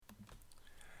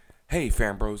Hey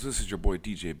Fan Bros, this is your boy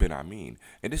DJ Ben Amin,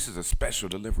 and this is a special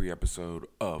delivery episode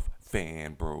of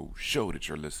Fan Bro Show that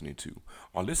you're listening to.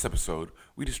 On this episode,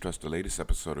 we discuss the latest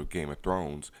episode of Game of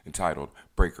Thrones entitled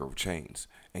Breaker of Chains.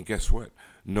 And guess what?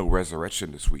 No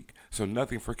resurrection this week, so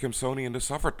nothing for Kimsonian to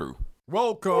suffer through.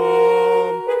 Welcome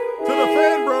to the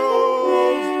Fan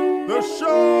Bros, the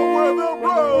show where the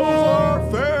bros are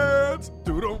fans.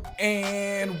 Doodle.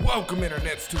 And welcome,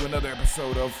 internets, to another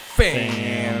episode of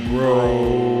Fan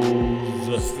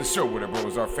Bros, the show where the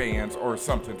bros are fans, or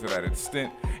something to that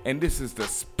extent. And this is the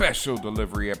special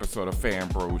delivery episode of Fan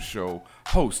Bros Show,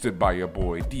 hosted by your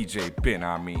boy DJ Ben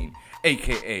Amin,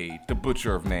 aka the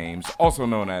Butcher of Names, also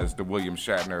known as the William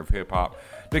Shatner of hip hop,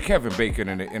 the Kevin Bacon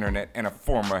in the internet, and a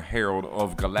former herald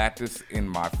of Galactus in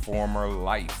my former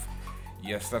life.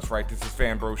 Yes, that's right, this is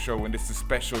Fan Bro Show, and this is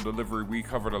special delivery. We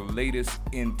cover the latest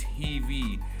in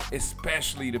TV,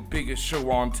 especially the biggest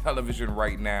show on television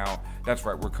right now. That's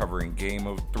right, we're covering Game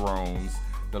of Thrones,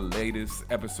 the latest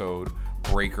episode,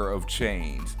 Breaker of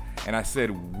Chains. And I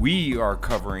said we are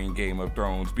covering Game of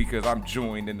Thrones because I'm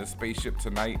joined in the spaceship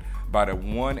tonight by the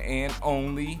one and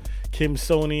only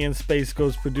Kimsonian Space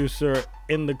Ghost producer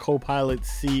in the co-pilot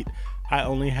seat. I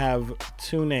only have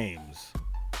two names.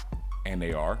 And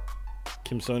they are?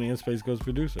 Kimsonian Space Ghost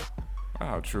producer.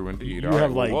 Oh, true indeed. You All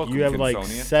have right, like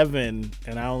Kimsonian. 7,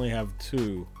 and I only have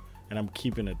 2, and I'm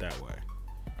keeping it that way.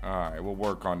 All right, we'll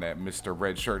work on that. Mr.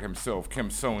 Red Shirt himself,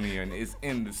 Kimsonian, is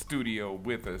in the studio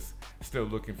with us, still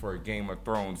looking for a Game of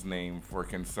Thrones name for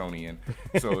Kimsonian.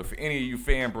 So if any of you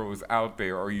fan bros out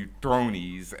there, or you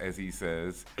thronies, as he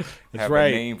says, have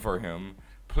a name for him,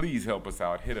 please help us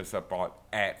out. Hit us up on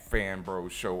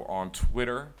 @FanBros Show on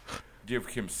Twitter. Give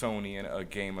Kimsonian a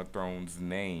Game of Thrones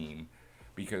name,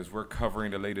 because we're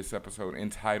covering the latest episode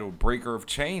entitled Breaker of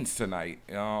Chains tonight.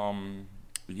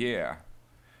 Yeah.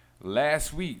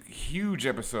 Last week, huge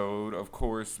episode, of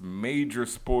course, major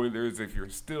spoilers if you're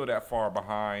still that far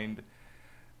behind.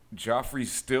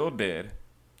 Joffrey's still dead.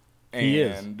 And he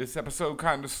is. This episode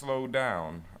kind of slowed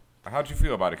down. How'd you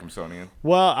feel about it, Kimsonian?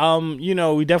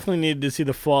 Well, we definitely needed to see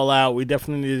the fallout. We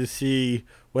definitely needed to see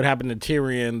what happened to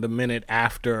Tyrion the minute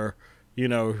after,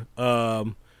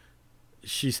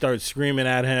 she starts screaming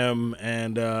at him,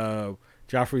 and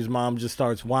Joffrey's mom just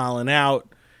starts wilding out,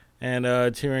 and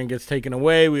Tyrion gets taken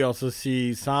away. We also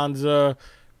see Sansa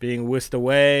being whisked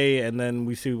away, and then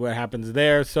we see what happens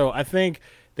there. So I think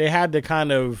they had to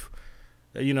kind of,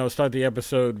 start the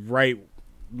episode right,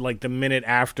 like the minute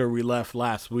after we left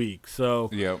last week. So,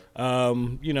 yep.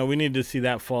 We need to see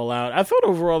that fall out. I thought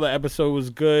overall the episode was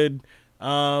good.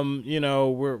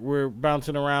 We're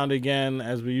bouncing around again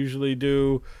as we usually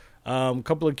do.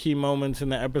 Couple of key moments in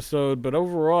the episode, but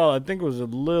overall I think it was a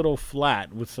little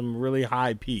flat with some really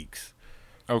high peaks.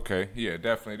 Okay, yeah,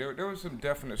 definitely. There was some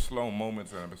definite slow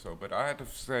moments in the episode, but I had to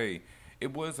say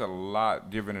it was a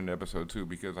lot given in the episode too,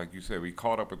 because like you said, we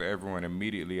caught up with everyone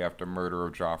immediately after murder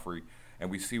of Joffrey, and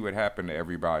we see what happened to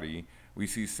everybody. We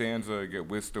see Sansa get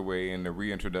whisked away in the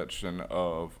reintroduction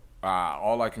of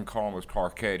all I can call him was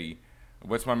Parketti.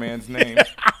 What's my man's name?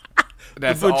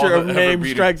 That's the butcher of name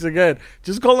strikes again.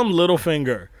 Just call him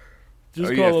Littlefinger.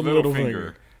 Call him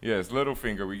Littlefinger. Yes,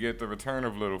 Littlefinger. We get the return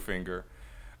of Littlefinger.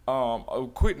 A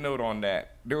quick note on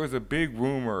that. There was a big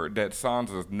rumor that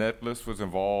Sansa's necklace was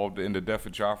involved in the death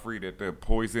of Joffrey, that the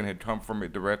poison had come from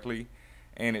it directly.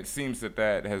 And it seems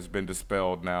that has been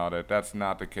dispelled now, that that's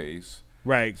not the case.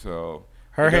 Right. So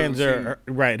her hands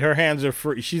are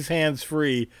free. She's hands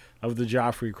free of the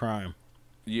Joffrey crime.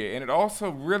 Yeah, and it also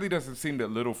really doesn't seem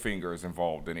that Littlefinger is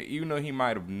involved in it, even though he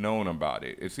might have known about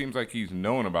it. It seems like he's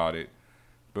known about it,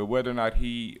 but whether or not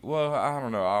I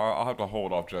don't know. I'll have to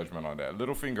hold off judgment on that.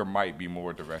 Littlefinger might be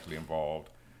more directly involved.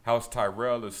 House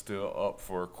Tyrell is still up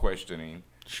for questioning.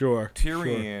 Sure.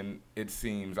 Tyrion, it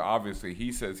seems, obviously,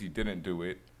 he says he didn't do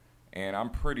it, and I'm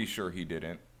pretty sure he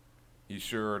didn't. He's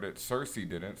sure that Cersei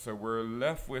didn't, so we're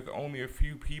left with only a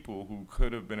few people who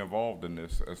could have been involved in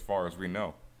this, as far as we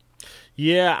know.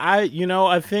 Yeah,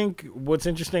 I think what's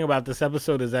interesting about this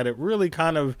episode is that it really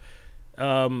kind of,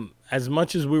 as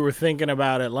much as we were thinking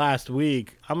about it last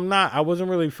week, I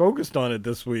wasn't really focused on it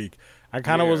this week. I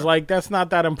kind of was like, that's not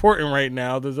that important right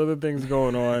now. There's other things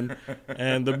going on.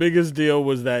 And the biggest deal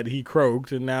was that he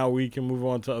croaked, and now we can move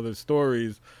on to other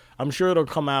stories. I'm sure it'll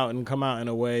come out in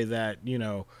a way that,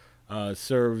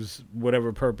 serves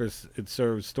whatever purpose it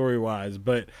serves story-wise.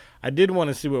 But I did want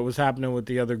to see what was happening with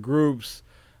the other groups.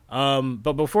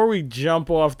 But before we jump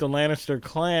off the Lannister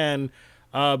clan,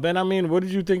 Ben, what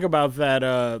did you think about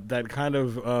that kind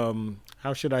of,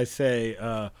 how should I say,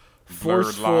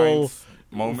 forceful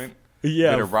moment?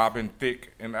 Yeah. Bit of Robin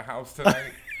Thicke in the house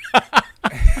tonight.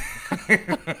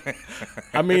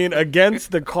 I mean,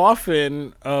 against the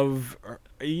coffin of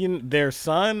their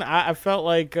son, I felt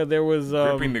like there was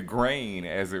gripping the grain,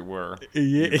 as it were.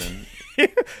 Yeah,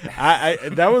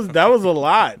 that was a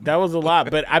lot. That was a lot.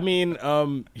 But I mean,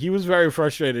 he was very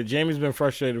frustrated. Jamie's been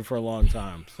frustrated for a long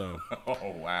time. So.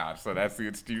 Oh wow! So that's the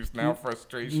excuse now,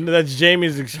 frustration. That's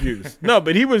Jamie's excuse. No,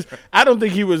 but he was. I don't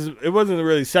think he was. It wasn't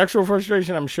really sexual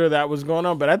frustration. I'm sure that was going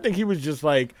on, but I think he was just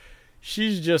like,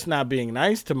 she's just not being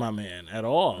nice to my man at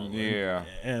all. Yeah.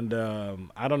 And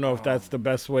I don't know if that's the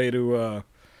best way to,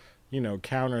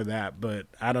 counter that, but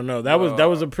I don't know. That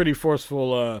was a pretty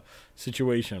forceful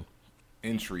situation.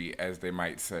 Entry, as they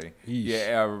might say. Yeesh.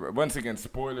 Yeah, once again,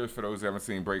 spoilers for those who haven't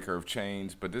seen Breaker of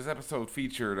Chains, but this episode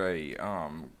featured a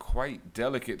quite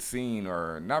delicate scene,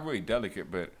 or not really delicate,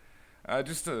 but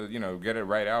just to, get it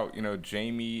right out,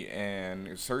 Jamie and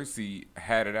Cersei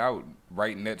had it out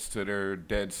right next to their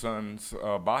dead son's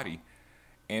body.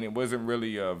 And it wasn't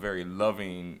really a very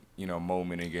loving,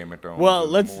 moment in Game of Thrones. Well,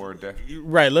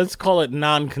 let's call it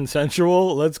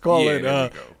non-consensual. Let's call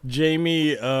it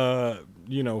Jamie,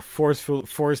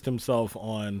 forced himself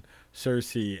on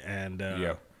Cersei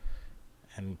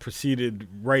and proceeded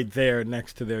right there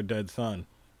next to their dead son.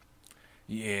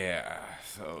 Yeah,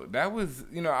 so that was,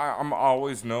 I'm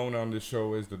always known on this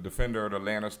show as the defender of the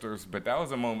Lannisters, but that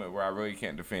was a moment where I really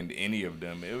can't defend any of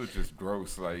them. It was just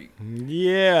gross, like.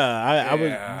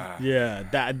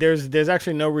 There's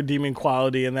actually no redeeming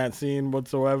quality in that scene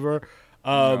whatsoever.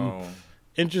 No.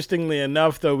 Interestingly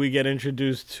enough, though, we get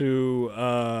introduced to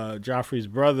Joffrey's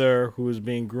brother, who is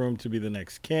being groomed to be the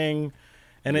next king,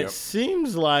 and it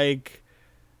seems like.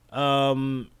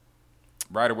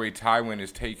 Right away, Tywin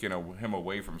is taking him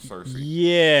away from Cersei.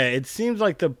 Yeah, it seems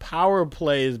like the power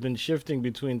play has been shifting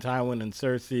between Tywin and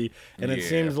Cersei, and it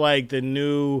seems like the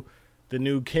new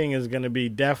king is going to be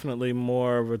definitely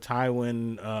more of a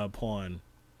Tywin pawn.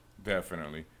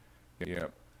 Definitely, yeah.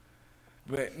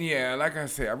 But yeah, like I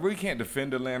said, I really can't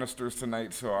defend the Lannisters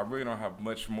tonight, so I really don't have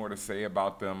much more to say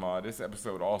about them. This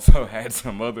episode also had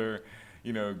some other.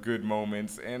 Good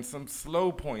moments and some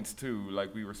slow points too.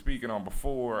 Like we were speaking on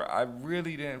before, I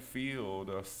really didn't feel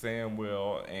the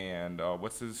Samwell and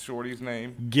what's his shorty's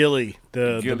name? Gillie,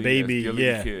 the baby,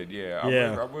 Gillie kid. Yeah.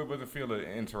 I really wasn't feeling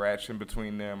the interaction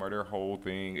between them or their whole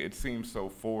thing. It seems so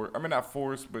forced. I mean, not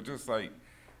forced, but just like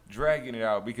dragging it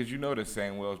out because that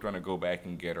Samwell's going to go back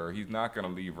and get her. He's not going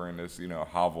to leave her in this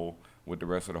hovel with the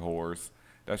rest of the whores.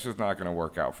 That's just not going to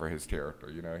work out for his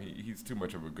character. He's too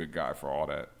much of a good guy for all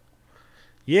that.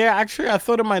 Yeah, actually, I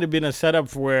thought it might have been a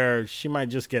setup where she might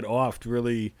just get offed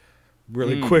really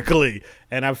quickly,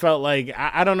 and I felt like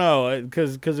I don't know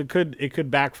because it could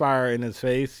backfire in his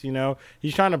face.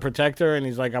 He's trying to protect her, and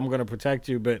he's like, "I'm going to protect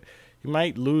you," but he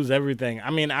might lose everything. I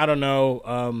mean, I don't know.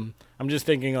 I'm just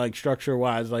thinking like structure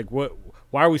wise, like why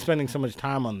are we spending so much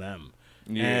time on them?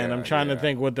 Yeah, and I'm trying to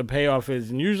think what the payoff is.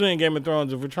 And usually in Game of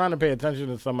Thrones, if we're trying to pay attention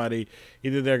to somebody,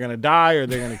 either they're going to die or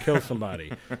they're going to kill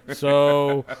somebody.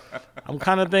 So I'm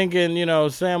kind of thinking,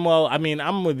 Samwell, I mean,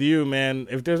 I'm with you, man.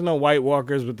 If there's no White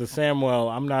Walkers with the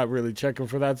Samwell, I'm not really checking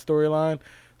for that storyline.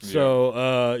 So,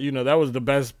 that was the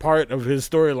best part of his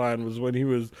storyline was when he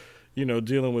was,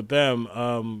 dealing with them,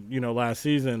 last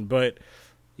season. But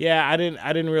yeah, I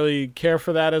didn't really care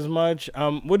for that as much.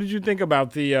 What did you think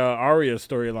about the Arya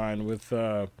storyline with?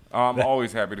 I'm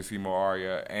always happy to see more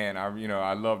Arya, and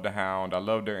I love the Hound. I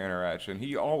love their interaction.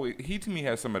 He to me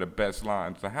has some of the best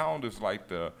lines. The Hound is like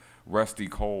the Rusty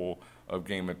Cole of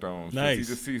Game of Thrones. Nice. He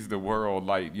just sees the world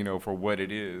like for what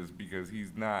it is because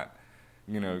he's not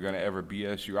gonna ever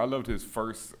BS you. I loved his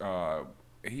first.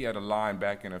 He had a line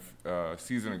back in a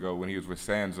season ago when he was with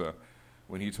Sansa.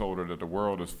 When he told her that the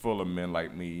world is full of men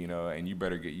like me, and you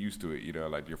better get used to it,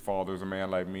 like your father's a man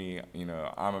like me,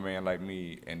 I'm a man like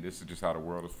me, and this is just how the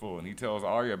world is full. And he tells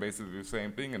Arya basically the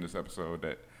same thing in this episode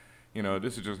that,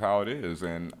 this is just how it is,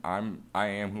 and I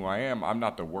am who I am. I'm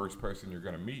not the worst person you're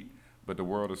gonna meet, but the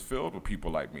world is filled with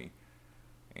people like me,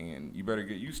 and you better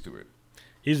get used to it.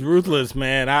 He's ruthless,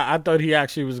 man. I thought he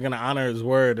actually was going to honor his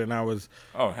word, and I was.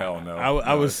 Oh hell no!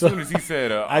 I was as soon as he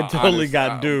said, I totally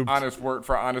got duped. Honest work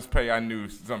for honest pay. I knew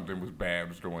something was bad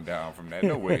was going down from that.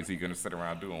 No way is he going to sit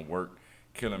around doing work,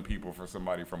 killing people for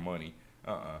somebody for money.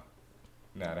 Nah,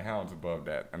 the Hound's above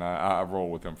that, and I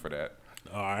roll with him for that.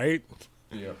 All right.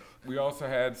 Yeah. We also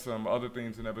had some other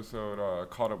things in the episode.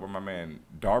 Caught up with my man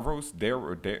Davos.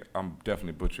 I'm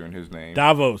definitely butchering his name.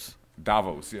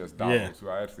 Davos, yes, who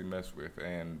I actually messed with,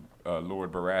 and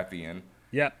Lord Baratheon.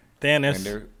 Yep,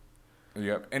 Daenerys.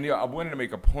 And I wanted to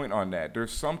make a point on that.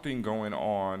 There's something going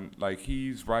on, like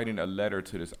he's writing a letter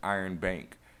to this Iron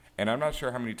Bank, and I'm not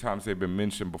sure how many times they've been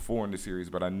mentioned before in the series,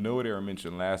 but I know they were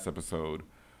mentioned last episode,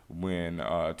 when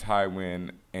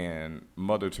Tywin and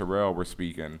Mother Tyrell were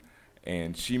speaking,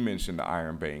 and she mentioned the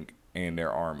Iron Bank and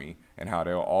their army and how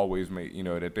they'll always make,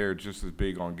 that they're just as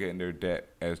big on getting their debt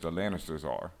as the Lannisters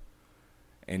are.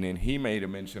 And then he made a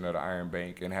mention of the Iron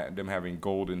Bank and them having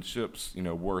golden ships,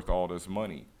 worth all this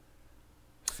money.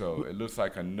 So it looks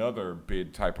like another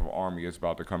big type of army is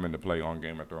about to come into play on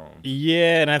Game of Thrones.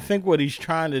 Yeah, and I think what he's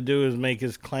trying to do is make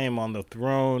his claim on the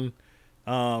throne.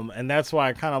 And that's why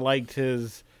I kind of liked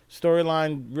his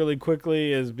storyline really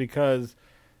quickly, is because,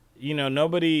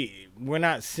 we're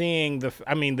not seeing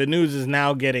the news is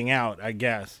now getting out, I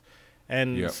guess.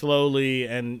 And slowly,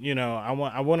 and,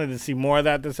 I wanted to see more of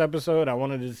that this episode. I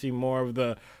wanted to see more of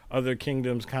the other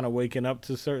kingdoms kind of waking up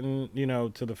to certain,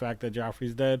 to the fact that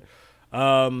Joffrey's dead.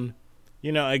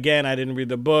 Again, I didn't read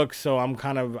the book, so I'm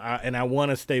kind of, and I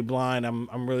want to stay blind.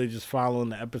 I'm really just following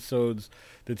the episodes,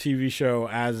 the TV show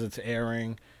as it's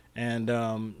airing. And,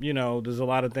 there's a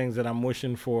lot of things that I'm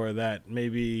wishing for that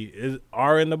maybe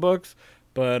are in the books.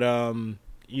 But, I'm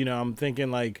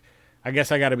thinking like, I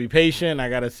guess I got to be patient. I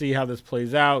got to see how this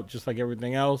plays out, just like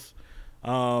everything else.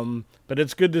 But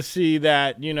it's good to see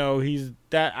that,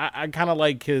 I kind of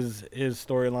like his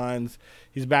storylines.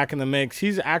 He's back in the mix.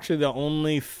 He's actually the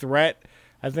only threat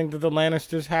I think that the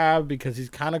Lannisters have, because he's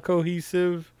kind of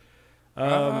cohesive. They've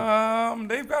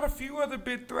got a few other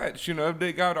big threats.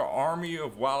 They got an army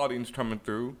of wildlings coming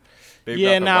through. They've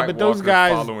got the White but those Walkers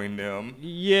guys following them.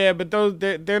 Yeah, but those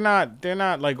they're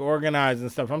not like organized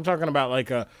and stuff. I'm talking about like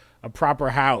a proper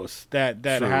house that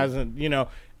hasn't,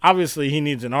 obviously he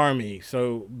needs an army.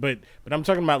 So, but I'm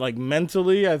talking about like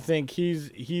mentally, I think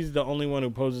he's the only one who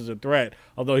poses a threat,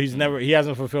 although he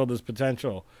hasn't fulfilled his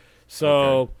potential.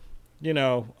 So,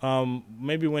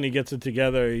 maybe when he gets it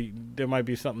together, there might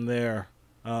be something there.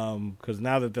 Because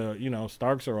now that the,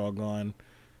 Starks are all gone,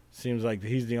 seems like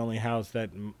he's the only house that,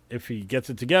 if he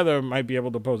gets it together, might be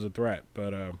able to pose a threat.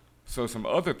 But, So some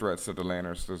other threats that the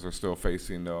Lannisters are still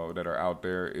facing, though, that are out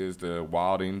there is the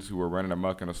wildlings who are running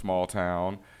amok in a small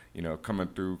town, coming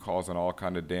through, causing all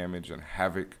kind of damage and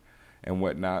havoc and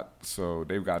whatnot. So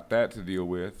they've got that to deal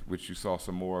with, which you saw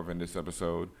some more of in this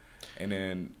episode. And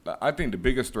then I think the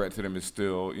biggest threat to them is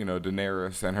still,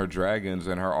 Daenerys and her dragons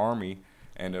and her army.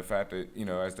 And the fact that,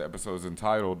 as the episode is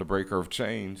entitled, The Breaker of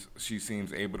Chains, she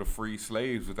seems able to free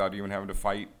slaves without even having to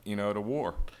fight, the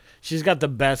war. She's got the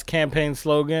best campaign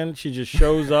slogan. She just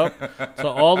shows up to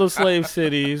all the slave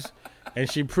cities, and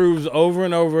she proves over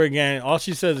and over again. All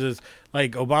she says is,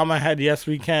 like, Obama had Yes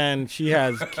We Can. She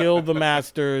has killed the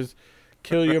masters,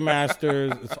 kill your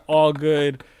masters. It's all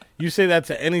good. You say that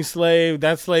to any slave,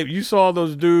 you saw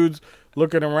those dudes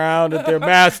looking around at their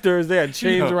masters. They had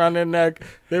chains around their neck.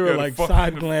 They were like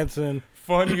side glancing.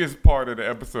 Funniest part of the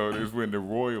episode is when the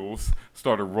royals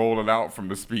started rolling out from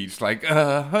the speech, like,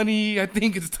 honey, I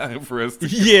think it's time for us to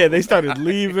go. Yeah, they started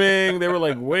leaving. They were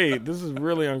like, wait, this is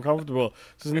really uncomfortable.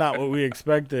 This is not what we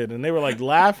expected. And they were like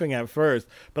laughing at first.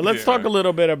 But let's talk a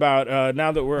little bit about,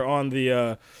 now that we're on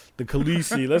the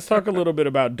Khaleesi, let's talk a little bit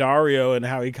about Dario and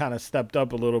how he kind of stepped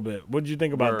up a little bit. What did you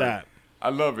think about that? I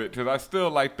love it, because I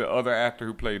still like the other actor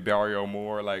who played Dario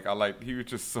more. Like, he was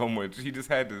just so much, he just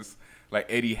had this, like,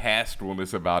 Eddie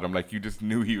Hastrelness about him. Like, you just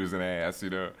knew he was an ass,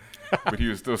 but he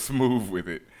was still smooth with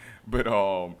it. But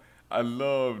I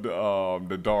loved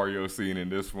the Dario scene in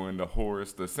this one, the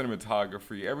horse, the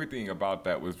cinematography, everything about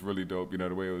that was really dope,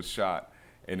 the way it was shot.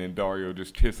 And then Dario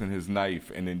just kissing his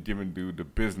knife and then giving dude the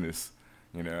business.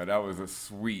 That was a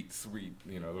sweet,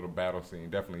 little battle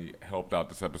scene. Definitely helped out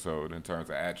this episode in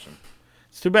terms of action.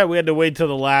 It's too bad we had to wait till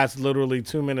the last literally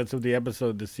 2 minutes of the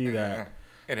episode to see that.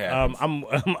 It happens.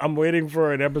 I'm waiting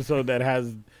for an episode that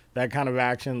has that kind of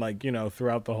action, like,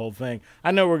 throughout the whole thing.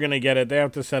 I know we're going to get it. They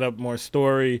have to set up more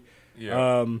story.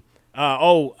 Yeah.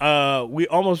 We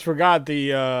almost forgot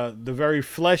the very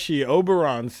fleshy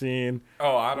Oberon scene.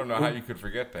 Oh, I don't know how you could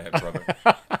forget that, brother.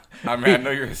 I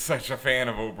know you're such a fan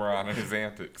of Oberon and his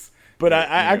antics. But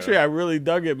I really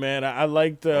dug it, man. I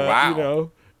liked,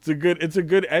 wow. It's a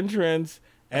good entrance.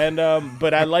 And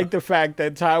but I like the fact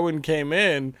that Tywin came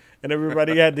in and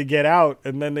everybody had to get out,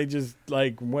 and then they just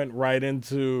like went right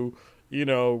into,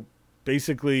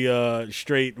 basically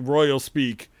straight royal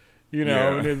speak.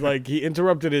 And it's like he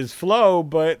interrupted his flow,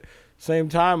 but same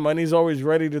time, Money's always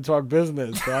ready to talk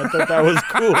business. So I thought that was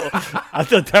cool. I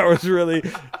thought that was really,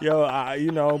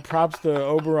 props to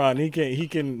Oberon. He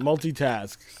can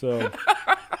multitask. So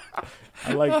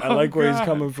I like where he's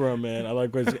coming from, man. I like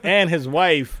and his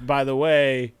wife, by the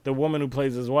way, the woman who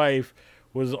plays his wife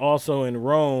was also in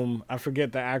Rome. I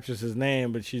forget the actress's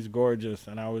name, but she's gorgeous,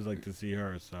 and I always like to see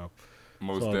her. So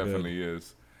most definitely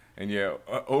is. And yeah,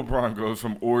 Oberon goes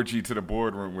from orgy to the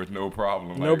boardroom with no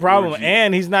problem. No problem. Orgy.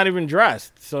 And he's not even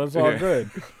dressed, so it's all good.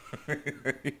 I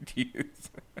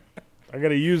got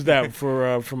to use that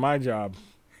for my job.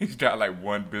 He's got like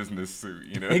one business suit,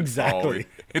 you know. Exactly.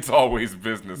 It's always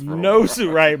business. For no Oberon.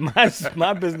 Suit, right?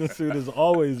 My business suit is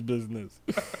always business.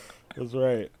 That's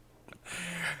right.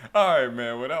 All right,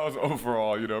 man. Well, that was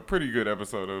overall, a pretty good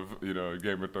episode of,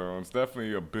 Game of Thrones.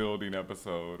 Definitely a building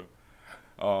episode.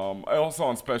 Also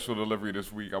on special delivery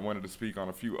this week, I wanted to speak on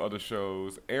a few other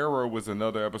shows. Arya was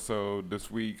another episode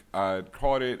this week. I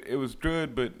caught it. It was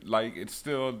good, but it's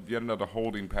still yet another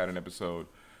holding pattern episode.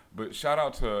 But shout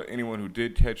out to anyone who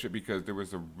did catch it because there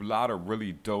was a lot of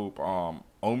really dope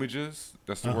homages.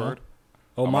 That's the word.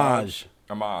 Homage,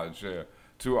 yeah.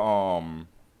 To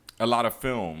a lot of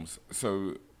films.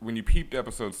 So when you peep the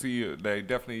episode, they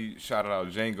definitely shouted out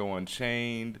Django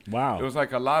Unchained. Wow. It was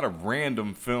like a lot of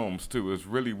random films, too. It was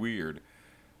really weird.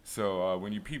 So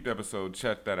when you peep the episode,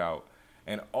 check that out.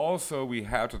 And also, we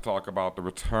have to talk about the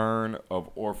return of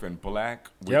Orphan Black,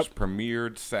 which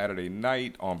premiered Saturday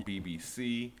night on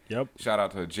BBC. Yep. Shout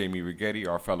out to Jamie Rigetti,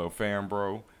 our fellow fan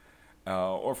bro.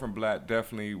 Orphan Black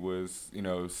definitely was,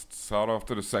 sought off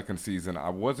to the second season. I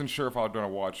wasn't sure if I was going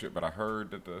to watch it, but I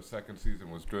heard that the second season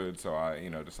was good, so I,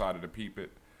 decided to peep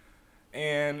it.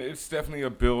 And it's definitely a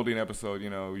building episode.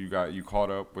 You caught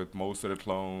up with most of the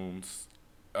clones.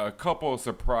 A couple of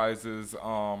surprises.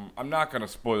 I'm not going to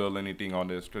spoil anything on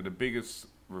this, but the biggest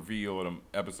reveal of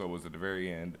the episode was at the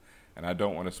very end, and I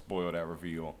don't want to spoil that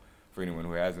reveal for anyone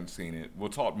who hasn't seen it. We'll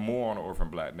talk more on Orphan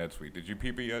Black next week. Did you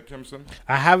peep it yet, Timson?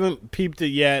 I haven't peeped it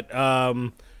yet.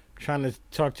 Trying to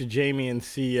talk to Jamie and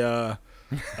see if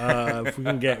we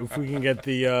can get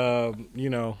the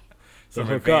some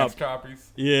hook advanced up.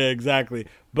 Copies. Yeah, exactly.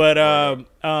 But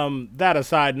that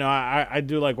aside, no, I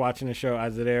do like watching the show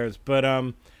as it airs. But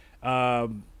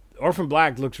Orphan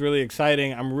Black looks really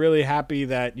exciting. I'm really happy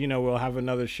that we'll have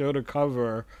another show to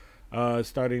cover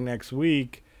starting next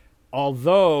week.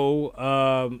 Although,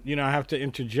 I have to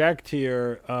interject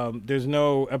here. There's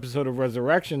no episode of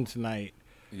Resurrection tonight.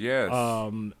 Yes.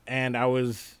 And I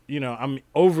was, I'm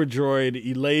overjoyed,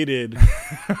 elated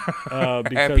because,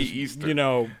 Happy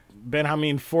Easter. Ben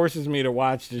Hameen forces me to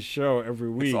watch this show every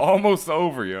week. It's almost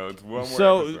over, yo. It's one more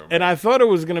episode. And I thought it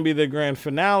was going to be the grand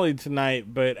finale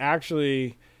tonight, but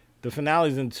actually the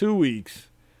finale's in 2 weeks.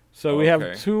 So we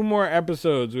have 2 more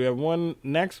episodes. We have one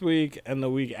next week and the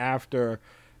week after.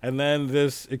 And then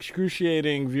this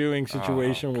excruciating viewing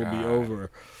situation will be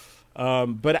over.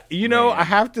 But, I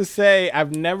have to say,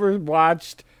 I've never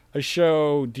watched a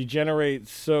show degenerate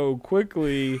so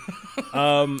quickly.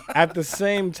 At the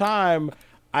same time,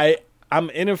 I'm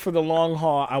in it for the long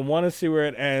haul. I want to see where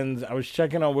it ends. I was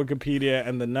checking on Wikipedia,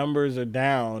 and the numbers are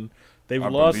down. They've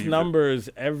lost numbers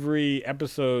every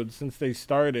episode since they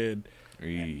started.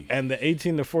 And the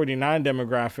 18 to 49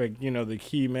 demographic, the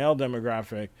key male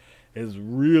demographic, is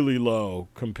really low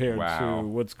compared to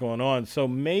what's going on. So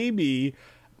maybe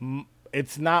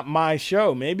it's not my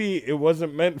show. Maybe it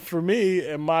wasn't meant for me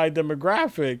and my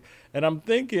demographic. And I'm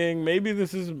thinking maybe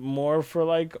this is more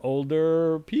for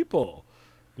older people.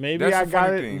 Maybe I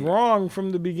got it wrong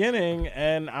from the beginning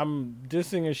and I'm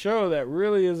dissing a show that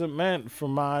really isn't meant for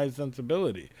my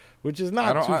sensibility, which is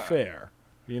not too fair.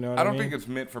 You know what I mean? I don't think it's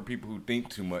meant for people who think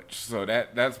too much. So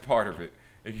that's part of it.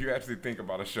 If you actually think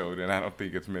about a show, then I don't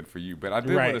think it's meant for you. But I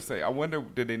did want to say, I wonder,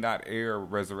 did they not air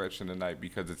Resurrection tonight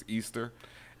because it's Easter?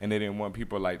 And they didn't want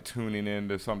people tuning in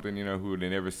to something, who had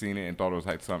never seen it and thought it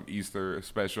was some Easter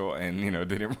special and,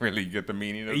 didn't really get the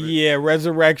meaning of it. Yeah,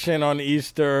 Resurrection on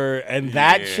Easter and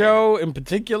that show in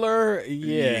particular.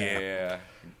 Yeah.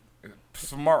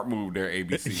 Smart move there,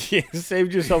 ABC. Yeah,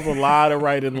 saved yourself a lot of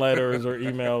writing letters or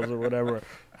emails or whatever,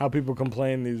 how people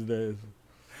complain these days.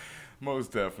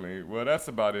 Most definitely. Well, that's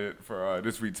about it for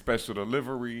this week's special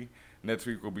delivery. Next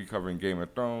week we'll be covering Game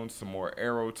of Thrones, some more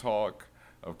Arrow talk,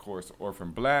 of course,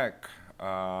 Orphan Black.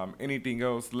 Anything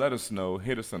else, let us know.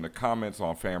 Hit us in the comments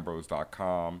on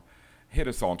fanbros.com. Hit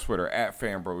us on Twitter at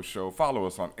FanBrosShow. Follow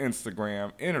us on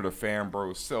Instagram. Enter the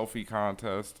FanBros selfie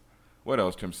contest. What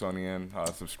else, Timsonian?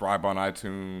 Subscribe on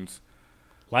iTunes.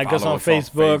 Like us on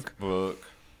Facebook.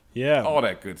 Yeah. All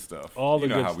that good stuff. All the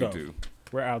good stuff. You know how we do.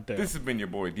 We're out there. This has been your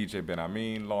boy, DJ Ben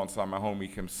Amin, alongside my homie,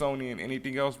 Kimsonian.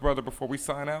 Anything else, brother, before we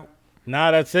sign out?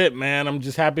 Nah, that's it, man. I'm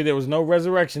just happy there was no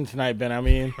resurrection tonight, Ben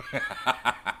Amin.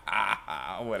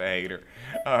 What a hater.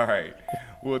 All right.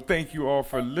 Well, thank you all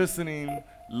for listening.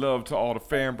 Love to all the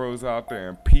fan bros out there,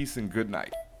 and peace and good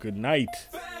night. Good night.